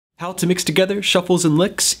How to mix together shuffles and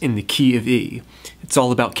licks in the key of E. It's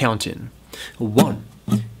all about counting. 1,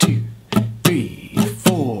 2, 3,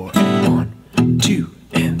 4, and 1, 2,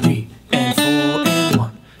 and 3, and 4, and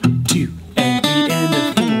 1, 2, and 3,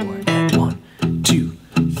 and 4, and 1, 2,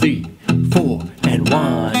 3, 4, and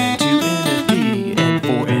 1, and 2, and 3, and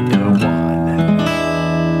 4, and 1.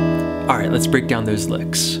 Alright, let's break down those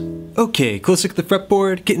licks. Okay, close look at the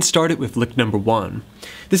fretboard, getting started with lick number 1.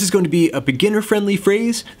 This is going to be a beginner-friendly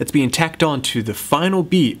phrase that's being tacked on to the final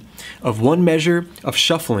beat of one measure of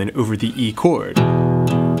shuffling over the E chord.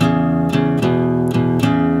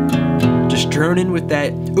 Just droning with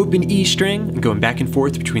that open E string and going back and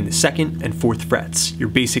forth between the 2nd and 4th frets, your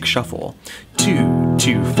basic shuffle. 2,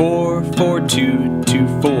 2, 4, 4, 2, 2,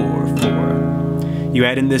 4, 4. You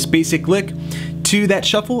add in this basic lick to that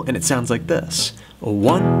shuffle and it sounds like this.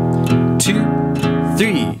 1, 2,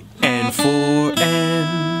 3, and 4,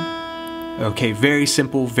 and... Okay, very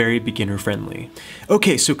simple, very beginner friendly.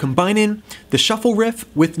 Okay, so combining the shuffle riff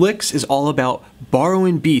with licks is all about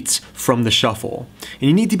borrowing beats from the shuffle. And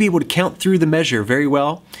you need to be able to count through the measure very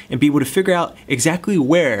well and be able to figure out exactly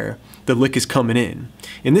where the lick is coming in.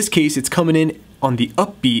 In this case, it's coming in on the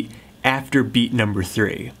upbeat after beat number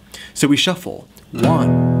 3. So we shuffle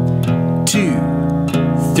 1,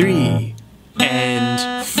 2, 3,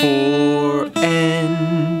 and 4,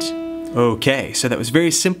 and... Okay, so that was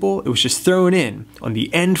very simple. It was just thrown in on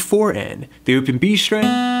the end 4 end, the open B string,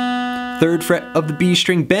 3rd fret of the B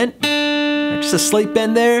string bent, just a slight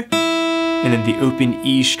bend there, and then the open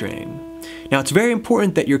E string. Now it's very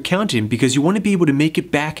important that you're counting because you want to be able to make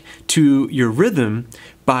it back to your rhythm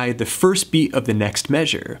by the first beat of the next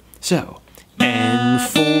measure. So, and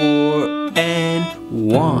 4,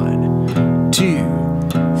 and 1, 2,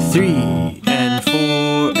 3, and 4,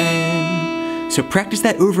 and... So practice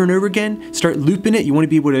that over and over again, start looping it. You want to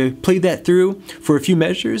be able to play that through for a few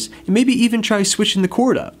measures, and maybe even try switching the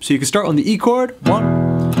chord up. So you can start on the E chord,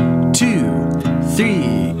 1, 2, 3,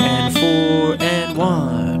 and 4, and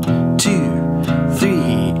 1, 2, 3,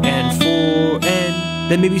 and 4, and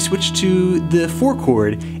then maybe switch to the 4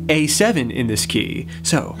 chord, A7 in this key.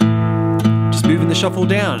 So, just moving the shuffle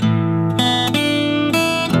down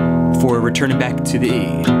before returning back to the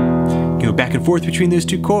E. Go back and forth between those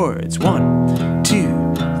two chords. 1,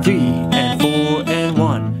 2, 3, and 4, and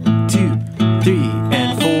 1, 2, 3,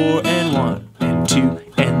 and 4, and 1, and 2,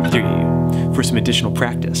 and 3 for some additional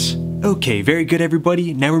practice. Okay, very good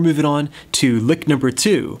everybody. Now we're moving on to lick number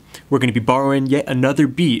 2. We're going to be borrowing yet another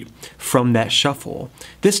beat from that shuffle.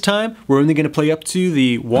 This time, we're only going to play up to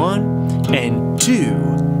the 1 and 2,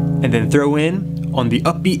 and then throw in on the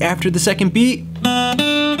upbeat after the 2nd beat,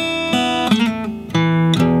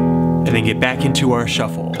 and then get back into our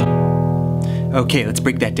shuffle. Okay, let's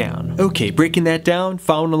break that down. Okay, breaking that down,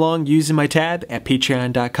 following along using my tab at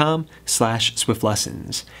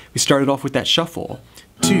patreon.com/Swiftlessons. We started off with that shuffle.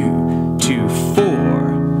 2, 2, 4.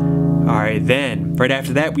 Alright, then, right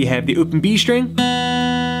after that we have the open B string,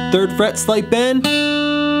 3rd fret slight bend,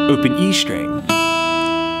 open E string.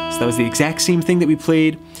 So that was the exact same thing that we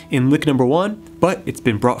played in lick number 1, but it's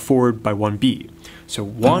been brought forward by one beat. So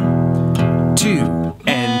 1, 2,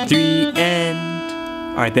 and 3, and...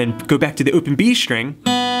 Alright, then go back to the open B string.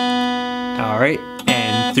 Alright,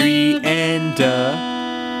 and 3, and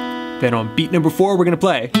then on beat number 4 we're gonna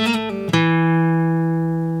play.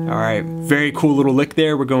 Alright, very cool little lick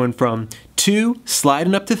there. We're going from 2,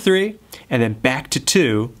 sliding up to 3, and then back to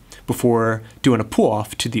 2 before doing a pull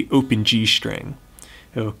off to the open G string.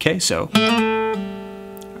 Okay, so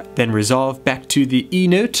then resolve back to the E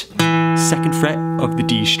note, 2nd fret of the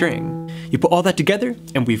D string. You put all that together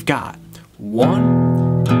and we've got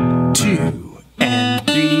 1, 2, and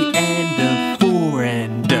 3, and 4,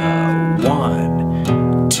 and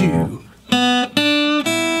 1, 2.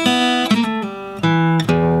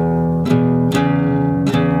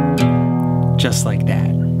 Just like that.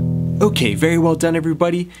 Okay, very well done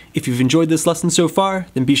everybody. If you've enjoyed this lesson so far,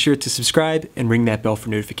 then be sure to subscribe and ring that bell for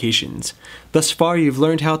notifications. Thus far, you've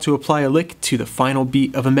learned how to apply a lick to the final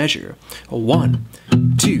beat of a measure. 1,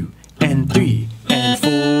 2, and 3, and 4,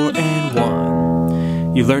 and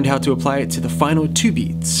 1. You learned how to apply it to the final 2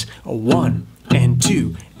 beats. 1, and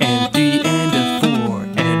 2, and 3, and 4,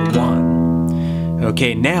 and 1.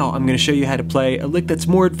 Okay, now I'm going to show you how to play a lick that's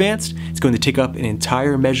more advanced. It's going to take up an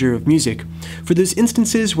entire measure of music. For those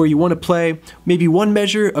instances where you want to play maybe one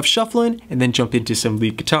measure of shuffling and then jump into some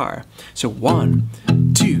lead guitar. So 1,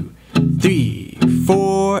 2, 3,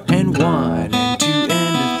 4, and 1, and 2,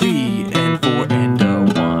 and 3, and 4, and 1.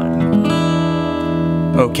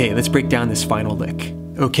 Okay, let's break down this final lick.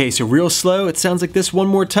 Okay, so real slow, it sounds like this one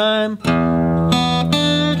more time.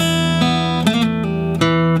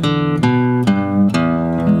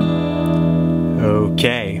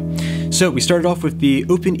 So we started off with the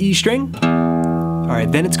open E string. All right,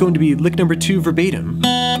 then it's going to be lick number 2 verbatim.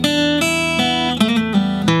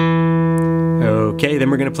 Okay,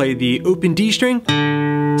 then we're gonna play the open D string,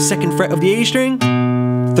 2nd fret of the A string,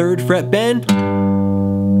 3rd fret bend,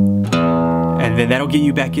 and then that'll get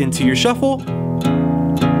you back into your shuffle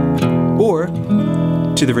or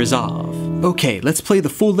to the resolve. Okay, let's play the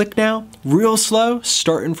full lick now, real slow,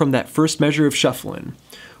 starting from that first measure of shuffling.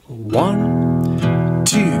 1,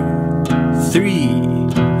 2, 3,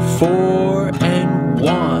 4, and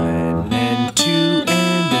 1, and 2,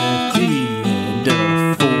 and a 3, and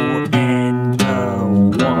a 4, and a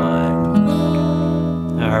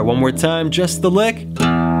 1. All right, one more time, just the lick.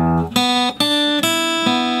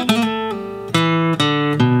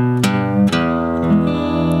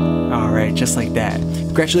 All right, just like that.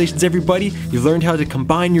 Congratulations everybody, you learned how to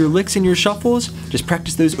combine your licks and your shuffles. Just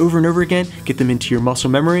practice those over and over again, get them into your muscle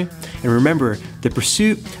memory. And remember, the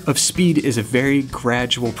pursuit of speed is a very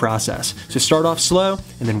gradual process. So start off slow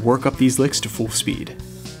and then work up these licks to full speed.